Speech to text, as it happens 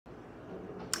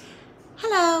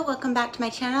Hello, welcome back to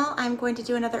my channel. I'm going to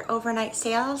do another overnight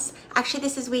sales. Actually,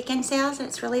 this is weekend sales and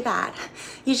it's really bad.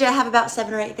 Usually I have about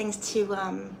 7 or 8 things to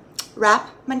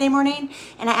wrap Monday morning,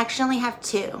 and I actually only have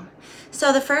 2.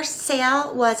 So the first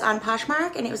sale was on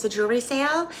Poshmark, and it was a jewelry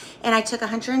sale, and I took a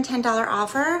 $110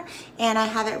 offer, and I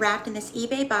have it wrapped in this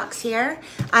eBay box here.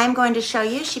 I'm going to show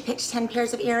you. She picked 10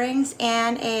 pairs of earrings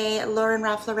and a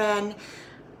Ralph Lauren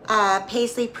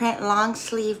paisley print long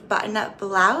sleeve button-up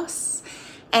blouse.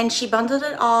 And she bundled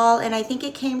it all, and I think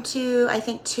it came to,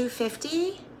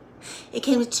 $250. It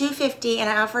came to $250, and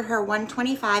I offered her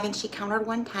 $125, and she countered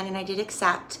 $110, and I did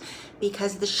accept,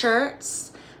 because the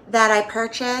shirts that I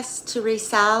purchased to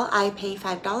resell, I pay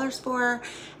 $5 for,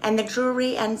 and the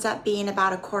jewelry ends up being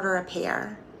about $1/4 a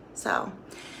pair. So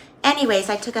anyways,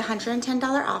 I took a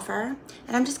 $110 offer,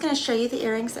 and I'm just going to show you the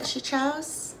earrings that she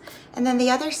chose. And then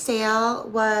the other sale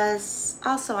was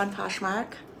also on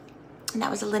Poshmark, and that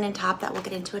was a linen top that we'll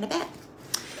get into in a bit.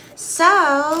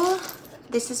 So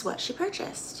this is what she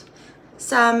purchased.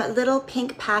 Some little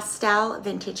pink pastel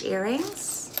vintage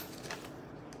earrings.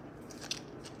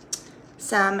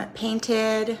 Some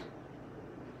painted,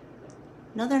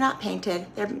 no, they're not painted.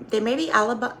 They may be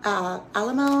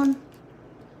alamone,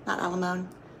 not alamone.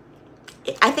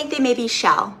 I think they may be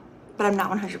shell, but I'm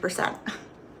not 100%.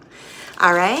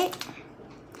 All right.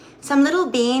 Some little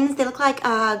beans, they look like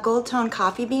gold tone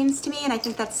coffee beans to me, and I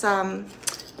think that's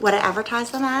what I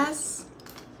advertise them as.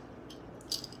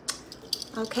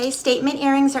 Okay, statement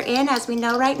earrings are in, as we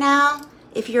know right now.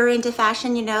 If you're into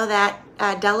fashion, you know that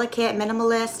delicate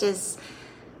minimalist is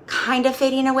kind of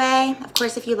fading away. Of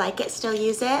course, if you like it, still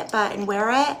use it, and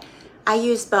wear it. I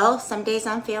use both. Some days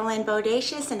I'm feeling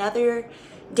bodacious, and other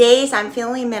days I'm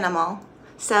feeling minimal.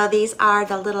 So these are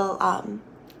the little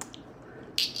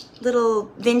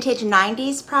vintage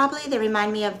 90s probably. They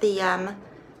remind me of the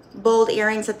bold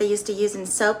earrings that they used to use in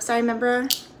soaps, I remember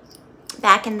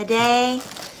back in the day.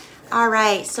 All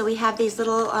right, so we have these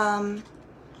little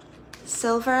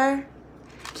silver.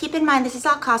 Keep in mind, this is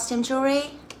all costume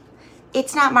jewelry.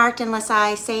 It's not marked unless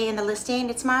I say in the listing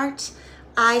it's marked.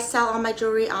 I sell all my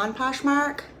jewelry on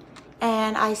Poshmark,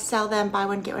 and I sell them buy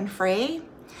one, get one free.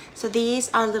 So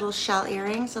these are little shell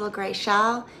earrings, little gray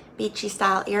shell, beachy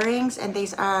style earrings, and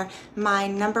these are my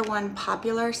 #1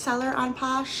 popular seller on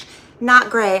Posh. Not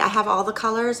gray, I have all the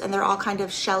colors, and they're all kind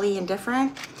of shelly and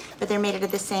different, but they're made out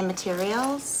of the same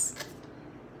materials.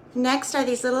 Next are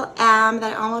these little that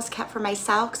I almost kept for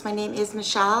myself because my name is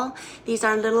Michelle. These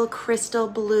are little crystal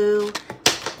blue,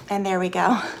 and there we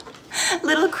go.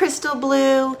 Little crystal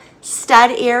blue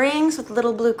stud earrings with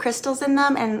little blue crystals in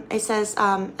them, and it says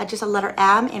just a letter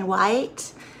M in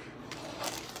white.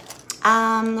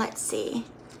 Let's see,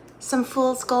 some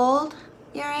fool's gold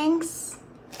earrings,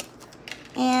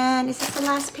 and is this the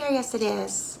last pair? Yes, it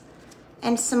is.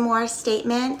 And some more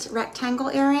statement rectangle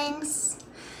earrings.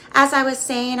 As I was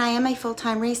saying, I am a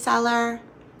full-time reseller.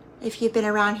 If you've been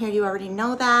around here, you already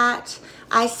know that.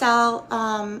 I sell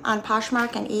on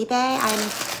Poshmark and eBay.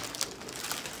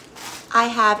 I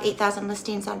have 8,000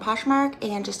 listings on Poshmark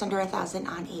and just under 1,000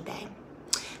 on eBay.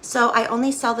 So I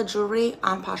only sell the jewelry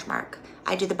on Poshmark.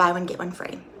 I do the buy one, get one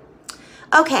free.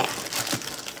 Okay,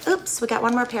 oops, we got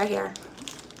one more pair here.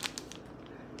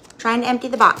 Trying to empty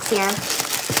the box here.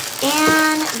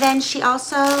 And then she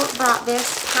also brought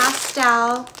this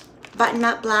pastel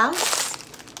button-up blouse.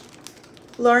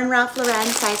 Ralph Lauren,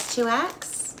 size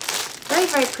 2X. Very,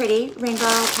 very pretty,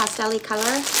 rainbow pastel-y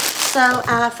color. So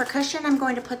for cushion, I'm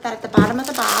going to put that at the bottom of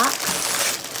the box.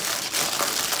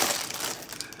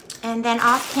 And then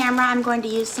off camera, I'm going to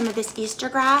use some of this Easter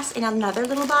grass in another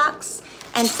little box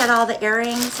and set all the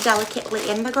earrings delicately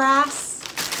in the grass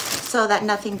so that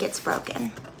nothing gets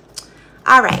broken.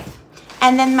 All right,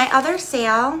 and then my other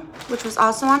sale, which was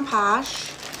also on Posh,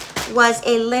 was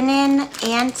a linen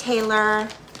Ann Taylor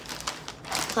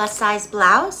plus size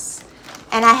blouse.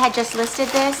 And I had just listed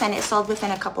this, and it sold within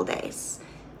a couple days.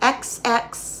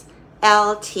 XXLT.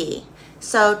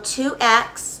 So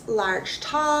 2X, large,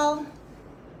 tall.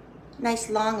 Nice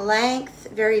long length,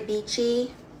 very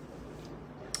beachy,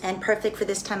 and perfect for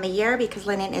this time of year because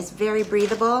linen is very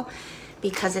breathable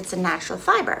because it's a natural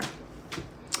fiber.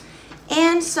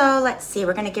 And so let's see,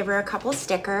 we're gonna give her a couple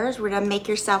stickers. We're gonna make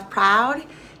yourself proud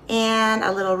and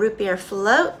a little root beer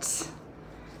float.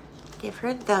 Give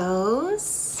her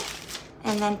those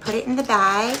and then put it in the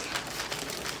bag.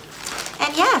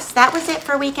 And yes, that was it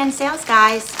for weekend sales,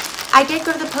 guys. I did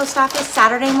go to the post office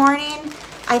Saturday morning.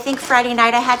 I think Friday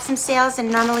night I had some sales, and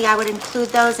normally I would include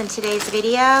those in today's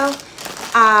video.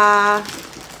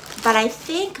 But I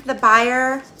think the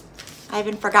buyer, I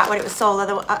even forgot what it was sold,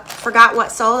 forgot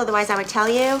what sold, otherwise I would tell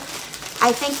you.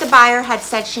 I think the buyer had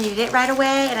said she needed it right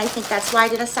away, and I think that's why I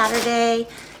did a Saturday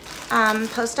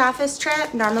post office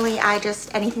trip. Normally I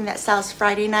just, anything that sells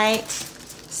Friday night,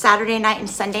 Saturday night, and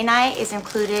Sunday night is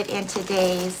included in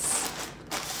today's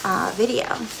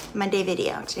video, Monday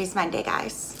video. Today's Monday,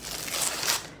 guys.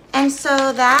 And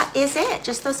so that is it,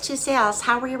 just those 2 sales.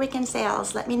 How were your weekend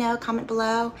sales? Let me know, comment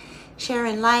below, share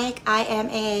and like. I'm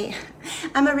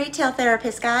a retail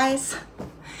therapist, guys.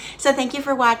 So thank you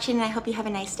for watching, and I hope you have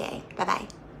a nice day.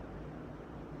 Bye-bye.